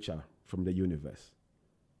from nature, from the universe.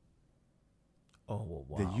 Oh,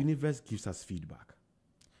 wow. The universe gives us feedback.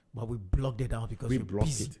 But we blocked it out because we're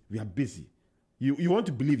busy. We are busy. You want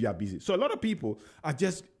to believe you are busy. So a lot of people are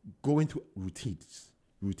just going through routines.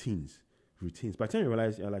 By the time you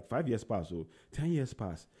realize, you're like 5 years pass or 10 years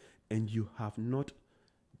pass, and you have not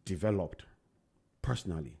developed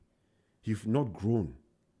personally. You've not grown.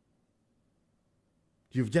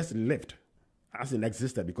 You've just lived as in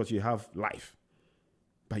existed because you have life,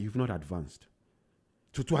 but you've not advanced.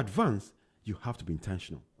 So to advance, you have to be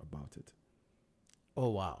intentional about it. Oh,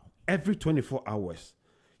 wow. Every 24 hours,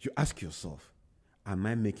 you ask yourself, am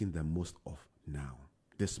I making the most of now,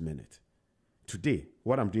 this minute? Today,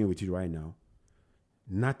 what I'm doing with you right now,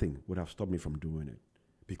 nothing would have stopped me from doing it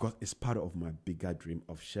because it's part of my bigger dream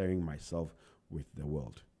of sharing myself with the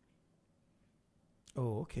world.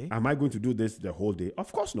 Oh, okay. Am I going to do this the whole day?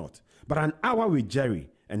 Of course not. But an hour with Jerry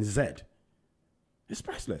and Zed is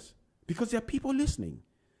priceless because there are people listening.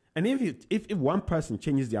 And if one person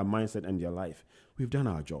changes their mindset and their life, we've done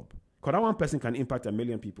our job. Because that one person can impact 1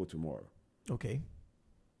 million people tomorrow. Okay.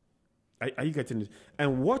 Are you getting it?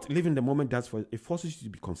 And what living the moment does it forces you to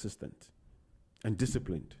be consistent and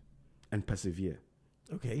disciplined and persevere.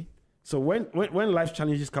 Okay. So when life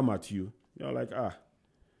challenges come at you, you're like,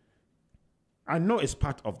 I know it's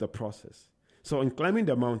part of the process. So in climbing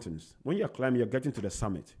the mountains, when you're climbing, you're getting to the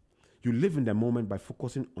summit. You live in the moment by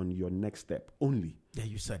focusing on your next step only. Yeah,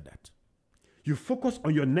 you said that. You focus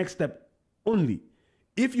on your next step only.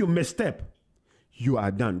 If you misstep, you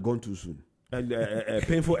are done, gone too soon. And a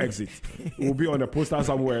painful exit will be on a poster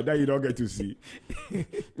somewhere that you don't get to see.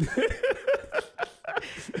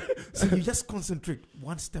 So you just concentrate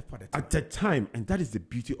one step at a time. At a time. And that is the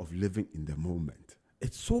beauty of living in the moment.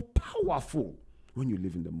 It's so powerful when you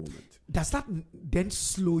live in the moment. Does that then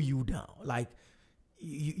slow you down? Like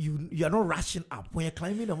you're not rushing up. When you're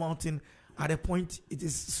climbing a mountain, at a point it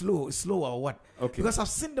is slow or what? Okay. Because I've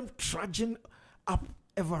seen them trudging up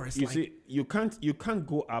Everest. You see, you can't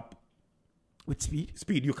go up with speed.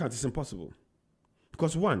 Speed, you can't. It's impossible.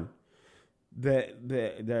 Because one,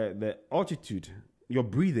 the altitude, your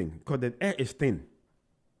breathing, because the air is thin.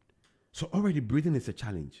 So already breathing is a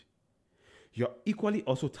challenge. You're equally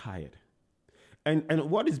also tired. And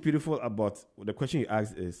what is beautiful about the question you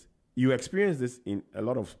asked is, you experience this in a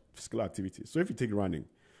lot of physical activities. So if you take running,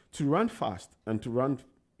 to run fast and to run,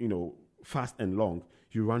 fast and long,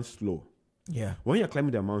 you run slow. Yeah. When you're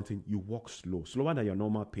climbing the mountain, you walk slower than your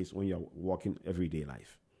normal pace when you're walking everyday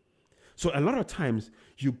life. So a lot of times,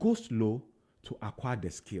 you go slow to acquire the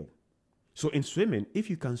skill. So in swimming, if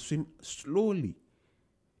you can swim slowly,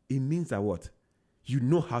 it means that what? You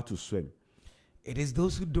know how to swim. It is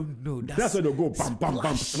those who don't know. That's where they go, bam, bam,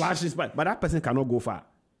 bam, splash. But that person cannot go far.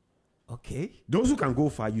 Okay. Those who can go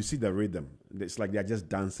far, you see the rhythm. It's like they're just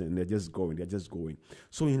dancing. They're just going.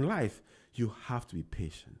 So in life, you have to be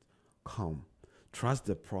patient, calm, trust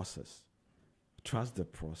the process.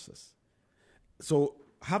 So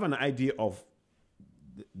have an idea of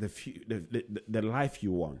the life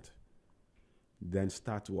you want. Then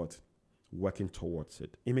start what? Working towards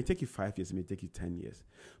it. It may take you 5 years, it may take you 10 years.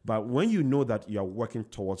 But when you know that you're working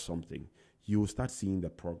towards something, you will start seeing the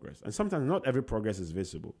progress. And sometimes not every progress is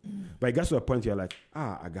visible. But it gets to a point you're like,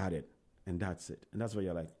 I got it. And that's it. And that's where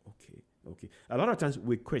you're like, okay. A lot of times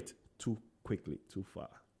we quit too quickly, too far.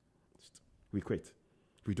 We quit.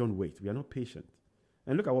 We don't wait. We are not patient.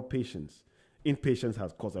 And look at what impatience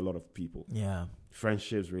has caused a lot of people. Yeah.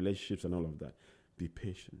 Friendships, relationships, and all of that. Be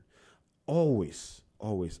patient. Always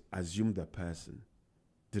assume the person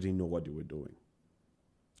didn't know what they were doing.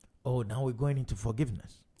 Oh, now we're going into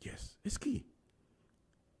forgiveness. Yes, it's key.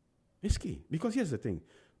 It's key. Because here's the thing.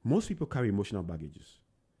 Most people carry emotional baggages.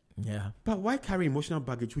 Yeah. But why carry emotional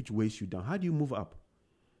baggage which weighs you down? How do you move up?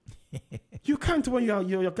 You can't when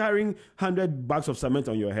you're carrying 100 bags of cement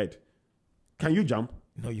on your head. Can you jump?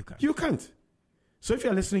 No, you can't. You can't. So if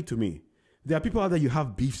you're listening to me, there are people out there you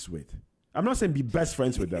have beefs with. I'm not saying be best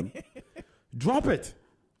friends with them. Drop it.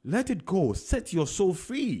 Let it go. Set your soul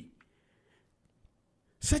free.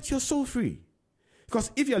 Set your soul free.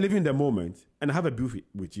 Because if you're living the moment and I have a beef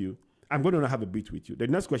with you, I'm going to have a beef with you. The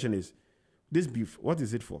next question is, this beef, what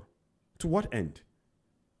is it for? To what end?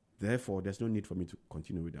 Therefore, there's no need for me to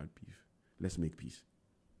continue with that beef. Let's make peace.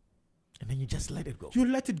 And then you just let it go. You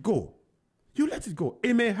let it go.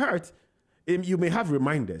 It may hurt. You may have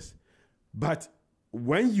reminders. But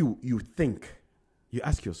when you think, you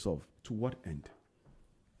ask yourself, to what end?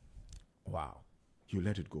 Wow. You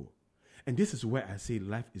let it go. And this is where I say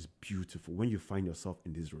life is beautiful when you find yourself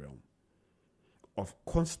in this realm of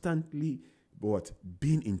constantly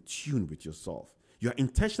being in tune with yourself. You're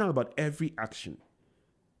intentional about every action.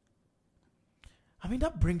 I mean,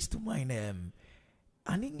 that brings to mind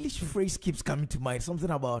an English phrase keeps coming to mind.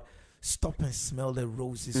 Something about stop and smell the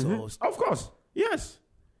roses. Mm-hmm. Of course. Yes.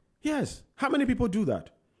 How many people do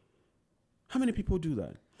that?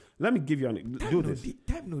 Let me give you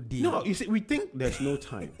Time no deal. No, you see, we think there's no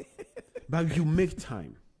time. But you make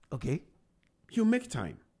time. Okay. You make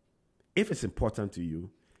time. If it's important to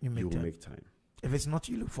you, you will time. make time. If it's not,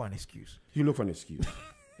 you look for an excuse.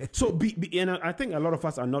 So and I think a lot of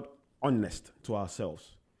us are not honest to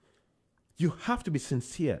ourselves. You have to be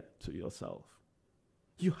sincere to yourself.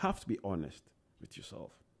 You have to be honest with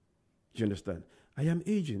yourself. You understand? I am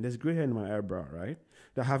aging. There's gray hair in my eyebrow, right?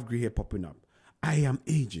 I have gray hair popping up. I am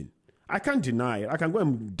aging. I can't deny it. I can go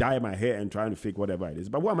and dye my hair and try to fake whatever it is.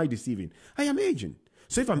 But what am I deceiving? I am aging.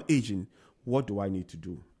 So if I'm aging, what do I need to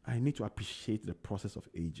do? I need to appreciate the process of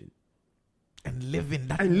aging. And live in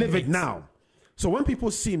that. And live it now. So when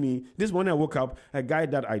people see me, this morning I woke up, a guy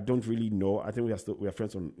that I don't really know, I think we are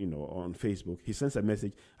friends on Facebook. He sends a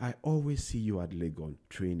message. I always see you at Legon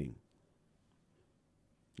training.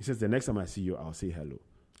 He says, the next time I see you, I'll say hello.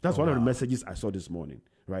 That's one of the messages I saw this morning,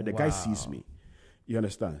 right? The guy sees me. You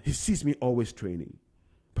understand? He sees me always training,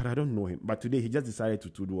 but I don't know him. But today he just decided to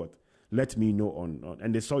do what? Let me know on,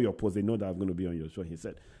 and they saw your post. They know that I'm going to be on your show. He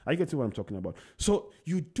said, "Are you getting what I'm talking about?" So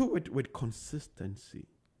you do it with consistency,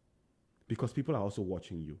 because people are also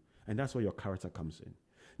watching you, and that's where your character comes in.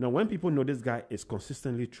 Now, when people know this guy is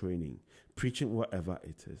consistently training, preaching whatever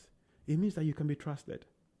it is, it means that you can be trusted.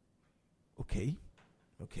 Okay.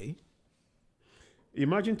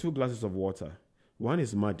 Imagine 2 glasses of water. One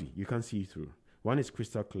is muddy, you can't see through. One is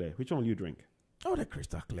crystal clear. Which one will you drink? Oh, the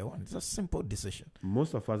crystal clear one. It's a simple decision.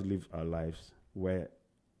 Most of us live our lives where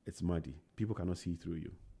it's muddy. People cannot see through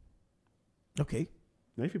you. Okay.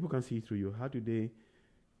 Now, if people can see through you, how do they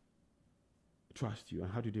trust you,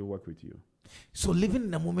 and how do they work with you? So living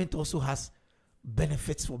in the moment also has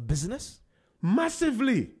benefits for business?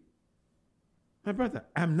 Massively. My brother,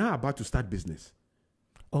 I'm now about to start business.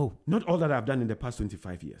 Oh. Not all that I've done in the past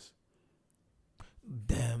 25 years.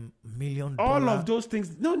 The $1 million. All of those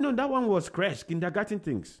things. No, that one was crash, kindergarten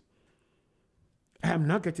things. I am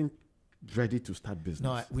now getting ready to start business.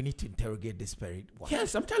 No, we need to interrogate the spirit. Why?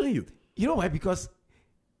 Yes, I'm telling you. You know why? Because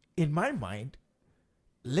in my mind,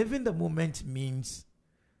 living the moment means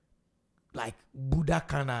like Buddha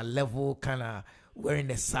kind of level, kind of wearing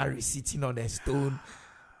a sari, sitting on a stone,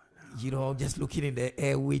 just looking in the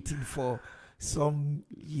air, waiting for some,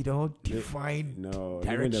 defined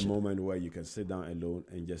direction. Even the moment where you can sit down alone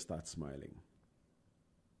and just start smiling.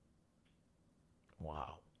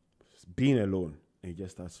 Wow. Being alone and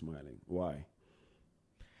just start smiling. Why?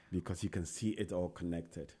 Because you can see it all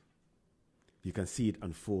connected. You can see it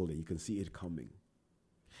unfolding. You can see it coming.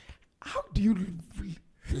 How do you...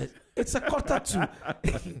 It's a quarter to...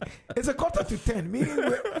 it's a quarter to 10,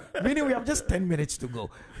 meaning we have just 10 minutes to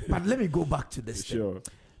go. But let me go back to this Sure. thing.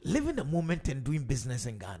 Living the moment and doing business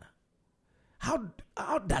in Ghana. How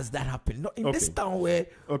does that happen? Not in this town where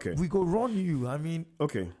we go run you. I mean...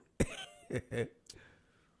 Okay.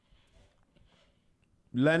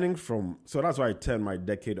 Learning from... So that's why I termed my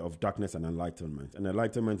decade of darkness and enlightenment. And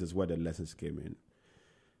enlightenment is where the lessons came in.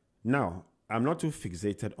 Now, I'm not too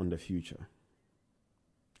fixated on the future.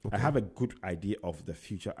 Okay. I have a good idea of the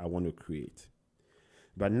future I want to create.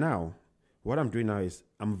 But now, what I'm doing now is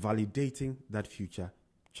I'm validating that future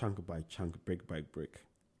chunk by chunk, brick by brick.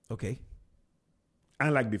 Okay.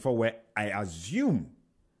 Unlike before, where I assume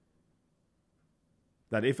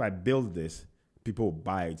that if I build this, people will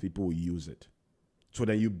buy it, people will use it. So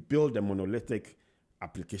then you build a monolithic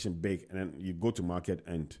application big, and then you go to market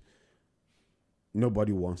and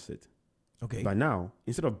nobody wants it. Okay. But now,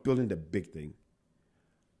 instead of building the big thing,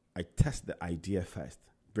 I test the idea first,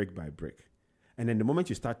 brick by brick. And then the moment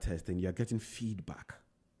you start testing, you're getting feedback,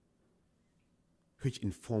 which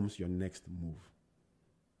informs your next move.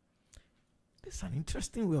 This is an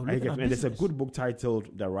interesting way of looking at business. And there's a good book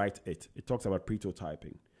titled The Right It. It talks about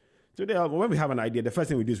prototyping. So when we have an idea, the first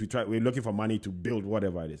thing we do is we're looking for money to build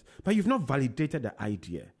whatever it is. But you've not validated the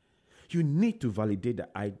idea. You need to validate the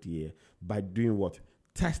idea by doing what?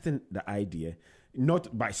 Testing the idea,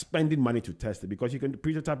 not by spending money to test it. Because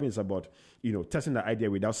prototyping is about, testing the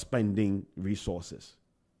idea without spending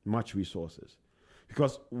much resources.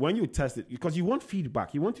 Because when you test it, because you want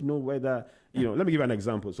feedback, you want to know whether, let me give you an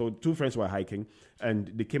example. So 2 friends were hiking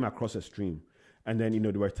and they came across a stream. And then, they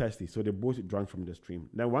were thirsty. So they both drank from the stream.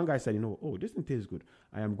 Then one guy said, this thing tastes good.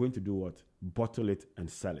 I am going to do what? Bottle it and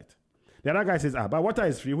sell it. The other guy says, but water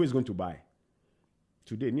is free. Who is going to buy?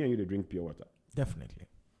 Today, me and you, they drink pure water. Definitely.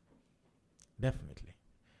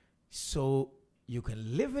 So you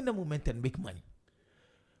can live in the moment and make money.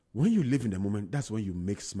 When you live in the moment, that's when you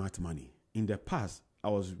make smart money. In the past, I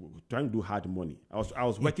was trying to do hard money. I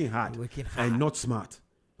was working hard and not smart.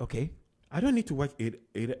 Okay. I don't need to work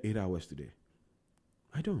eight hours today.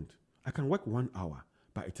 I don't. I can work 1 hour,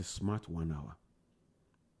 but it is smart 1 hour.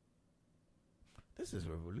 This is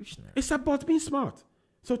revolutionary. It's about being smart.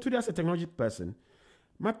 So today, as a technology person,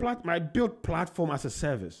 my build platform as a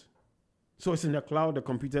service. So it's in the cloud, the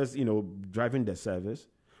computers, driving the service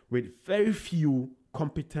with very few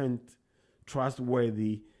competent,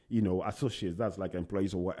 trustworthy, associates. That's like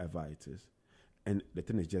employees or whatever it is. And the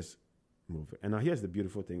thing is just moving. And now here's the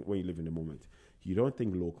beautiful thing when you live in the moment. You don't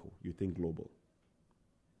think local, you think global.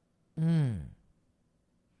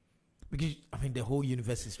 Because, the whole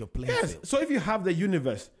universe is your playing field. Yes. So if you have the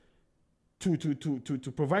universe to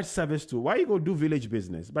provide service to, why you go do village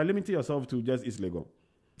business? By limiting yourself to just East Legon.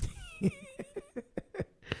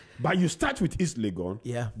 But you start with East Legon,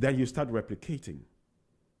 then you start replicating.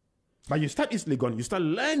 But you start East Legon, you start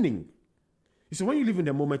learning. You see, when you live in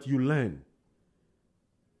the moment, you learn.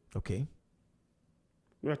 Okay.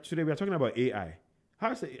 Today we are talking about AI.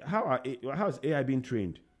 How is AI being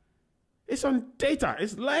trained? It's on data.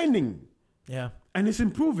 It's learning. Yeah. And it's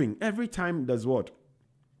improving. Every time there's what?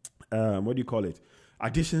 What do you call it?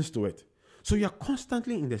 Additions to it. So you're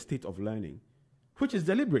constantly in the state of learning, which is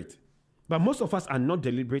deliberate. But most of us are not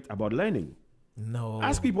deliberate about learning. No.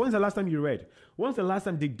 Ask people, when's the last time you read? When's the last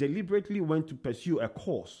time they deliberately went to pursue a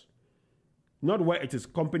course? Not where it is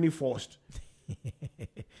company forced.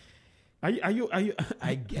 Are you?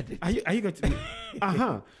 I get it. Are you getting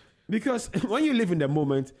it? Because when you live in the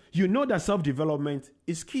moment, you know that self-development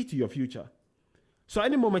is key to your future. So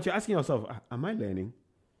any moment you're asking yourself, am I learning?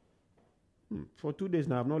 For 2 days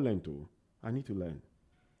now, I've not learned to. I need to learn.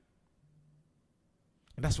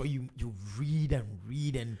 And that's why you read and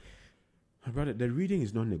read and... My brother, the reading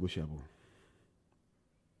is not negotiable.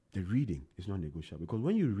 The reading is not negotiable. Because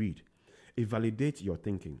when you read, it validates your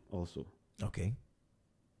thinking also. Okay.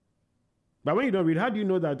 But when you don't read, how do you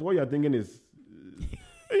know that what you're thinking is...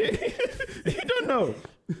 You don't know.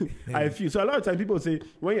 I feel. So a lot of times people say,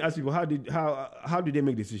 when you ask people, how do they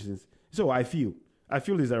make decisions? So I feel. I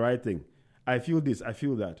feel is the right thing. I feel this. I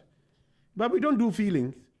feel that. But we don't do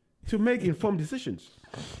feelings to make informed decisions.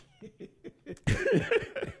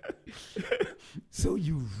 So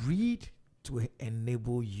you read to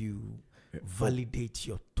enable you validate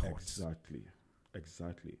your thoughts.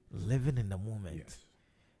 Exactly. Living in the moment. Yes.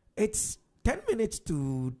 It's 10 minutes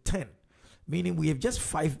to 10, meaning we have just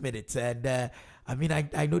 5 minutes. And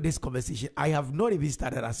I know this conversation. I have not even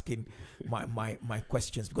started asking my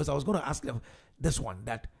questions, because I was going to ask them this one,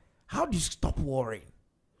 that how do you stop worrying?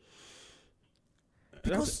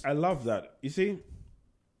 Because I love that. You see,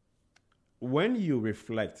 when you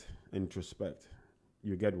reflect, introspect,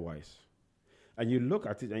 you get wise. And you look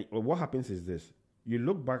at it, and what happens is this. You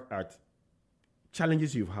look back at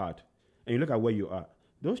challenges you've had, and you look at where you are.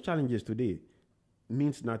 Those challenges today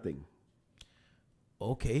means nothing.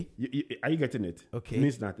 Okay. Are you getting it? Okay. It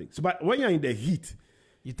means nothing. So, but when you're in the heat,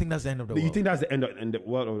 you think that's the end of the world. You think that's the end of the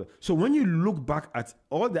world. So when you look back at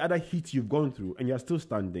all the other heat you've gone through and you're still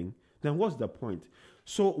standing, then what's the point?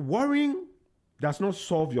 So worrying does not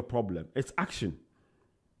solve your problem. It's action.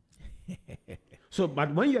 So,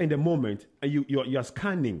 but when you're in the moment and you're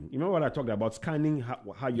scanning, you know what I talked about, scanning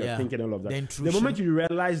how you're thinking, all of that. The moment you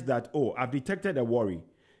realize that, I've detected a worry,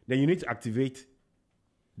 then you need to activate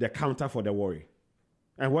the counter for the worry.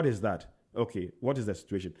 And what is that? Okay, what is the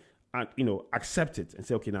situation? And, accept it and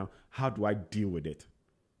say, okay, now, how do I deal with it?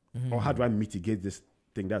 Mm-hmm. Or how do I mitigate this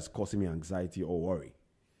thing that's causing me anxiety or worry?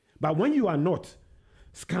 But when you are not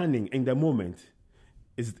scanning in the moment,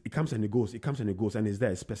 it comes and it goes, and it's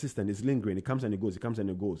there, it's persistent, it's lingering, it comes and it goes,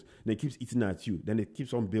 then it keeps eating at you, then it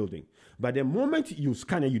keeps on building. But the moment you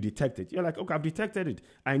scan and you detect it, you're like, okay, I've detected it,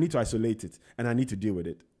 I need to isolate it, and I need to deal with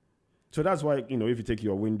it. So that's why, if you take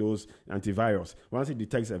your Windows antivirus, once it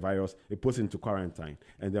detects a virus, it puts it into quarantine,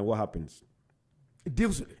 and then what happens? It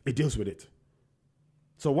deals with it.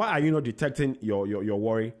 So why are you not detecting your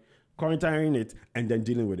worry, quarantining it, and then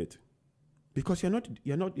dealing with it? Because you're not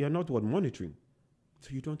monitoring. So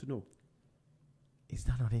you don't know. Is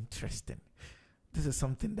that not interesting? This is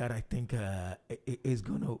something that I think is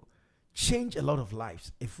going to change a lot of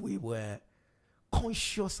lives if we were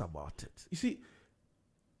conscious about it. You see,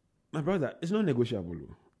 my brother, it's not negotiable.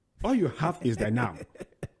 All you have is the now.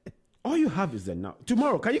 All you have is the now.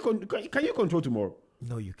 Tomorrow, can you control tomorrow?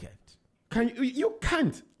 No, you can't. You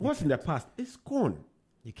can't. What's in the past? It's gone.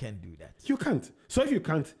 You can't do that. You can't. So if you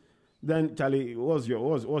can't, then Charlie, what's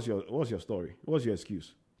your story? What's your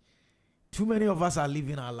excuse? Too many of us are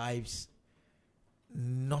living our lives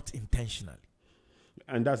not intentionally.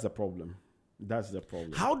 And that's the problem.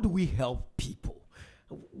 How do we help people?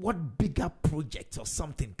 What bigger projects or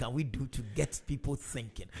something can we do to get people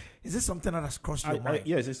thinking? Is this something that has crossed your mind?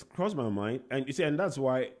 Yes, it's crossed my mind. And you see, and that's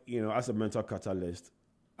why, as a mental catalyst,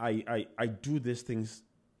 I do these things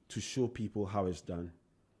to show people how it's done.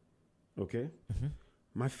 Okay? Mm-hmm.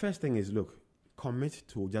 My first thing is, look, commit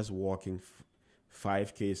to just walking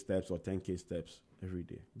 5K steps or 10K steps every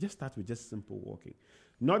day. Just start with just simple walking.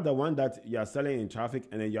 Not the one that you're selling in traffic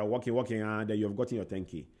and then you're walking, and then you've gotten your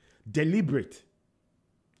 10K. Deliberate.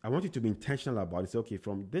 I want you to be intentional about it. Say, okay,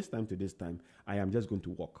 from this time to this time, I am just going to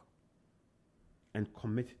walk. And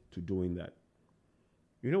commit to doing that.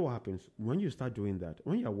 You know what happens? When you start doing that,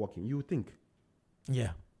 when you're walking, you think.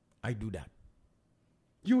 Yeah, I do that.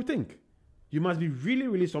 You think. You must be really,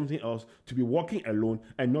 really something else to be walking alone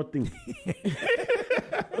and not think.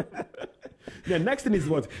 The next thing is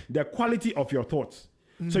what? The quality of your thoughts.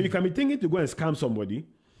 So you can be thinking to go and scam somebody,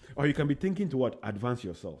 or you can be thinking to what? Advance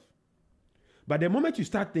yourself. But the moment you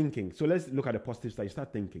start thinking, so let's look at the positive side, you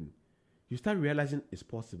start thinking, you start realizing it's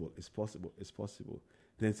possible.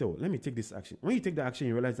 Then say, oh, let me take this action. When you take the action,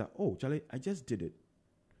 you realize that, oh, Charlie, I just did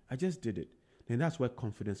it. Then that's where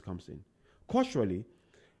confidence comes in. Culturally,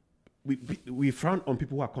 we frown on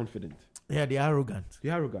people who are confident. Yeah, they're arrogant.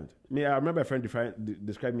 I remember a friend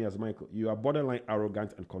described me as Michael. You are borderline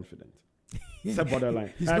arrogant and confident. It's a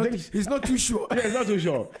borderline. He's not too sure. Yeah, he's not too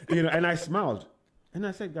sure. And I smiled. And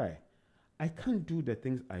I said, guy, I can't do the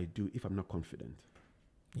things I do if I'm not confident.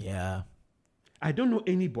 Yeah. I don't know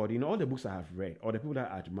anybody in all the books I have read or the people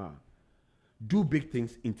that I admire do big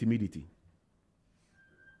things in timidity.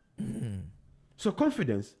 So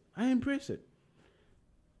confidence, I embrace it.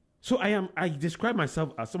 So I describe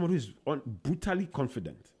myself as someone who is brutally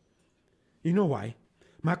confident. You know why?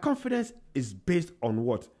 My confidence is based on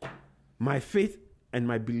what? My faith and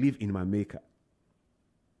my belief in my maker.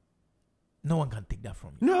 No one can take that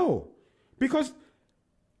from you. No. Because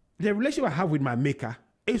the relationship I have with my maker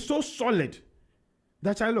is so solid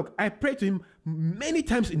that I pray to him many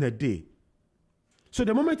times in a day. So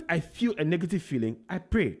the moment I feel a negative feeling, I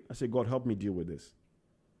pray. I say, God, help me deal with this.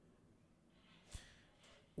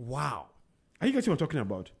 Wow. Are you getting what I'm talking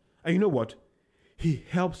about? And you know what? He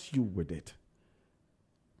helps you with it.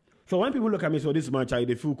 So when people look at me, so this man, Charlie,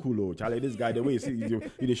 they feel cool. Oh, Charlie, this guy, the way you see,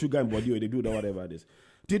 the sugar and body, or they do that, whatever it is.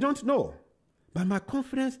 They don't know. But my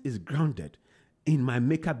confidence is grounded in my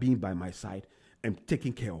maker being by my side and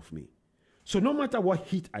taking care of me. So no matter what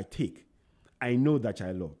heat I take, I know that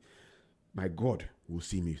my God will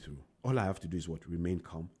see me through. All I have to do is what? Remain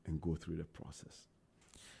calm and go through the process.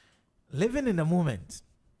 Living in the moment.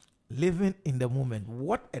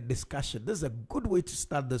 What a discussion. This is a good way to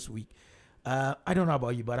start this week. I don't know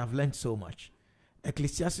about you, but I've learned so much.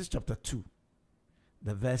 Ecclesiastes chapter 2,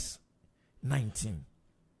 the verse 19.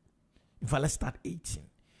 In fact, let's start 18.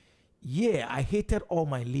 Yeah, I hated all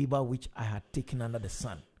my labor which I had taken under the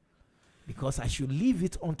sun, because I should leave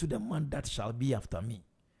it unto the man that shall be after me.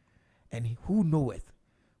 And who knoweth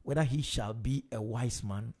whether he shall be a wise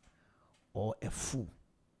man or a fool?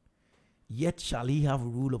 Yet shall he have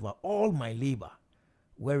rule over all my labor,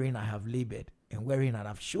 wherein I have labored, and wherein I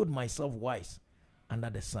have showed myself wise under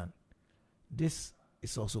the sun. This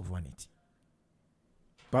is also vanity.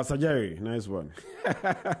 Pastor Jerry, nice one.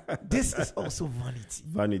 This is also vanity.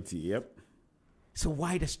 Vanity, yep. So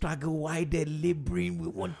why the struggle? Why the laboring? We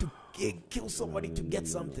want to kill somebody to get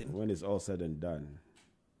something. When it's all said and done,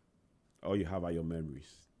 all you have are your memories.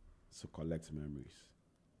 So collect memories.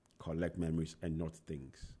 Collect memories and not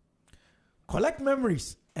things. Collect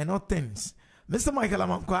memories and not things. Mr. Michael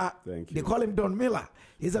Amankwa, thank you. They call him Don Miller.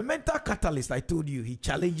 He's a mental catalyst, I told you. He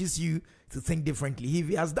challenges you to think differently. If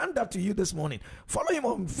he has done that to you this morning, follow him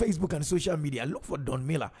on Facebook and social media. Look for Don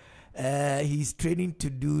Miller. He's training to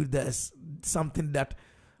do this, something that,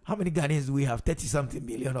 how many Ghanaians do we have? 30-something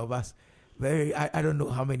million of us. I don't know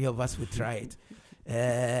how many of us would try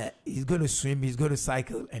it. He's going to swim, he's going to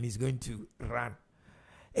cycle, and he's going to run.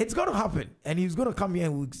 It's going to happen, and he's going to come here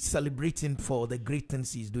and we'll celebrate him for the great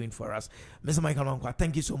things he's doing for us. Mr. Michael Mankwa,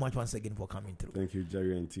 thank you so much once again for coming through. Thank you,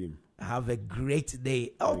 Jerry and team. Have a great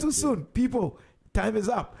day. All too soon, people. Time is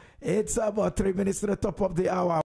up. It's about 3 minutes to the top of the hour.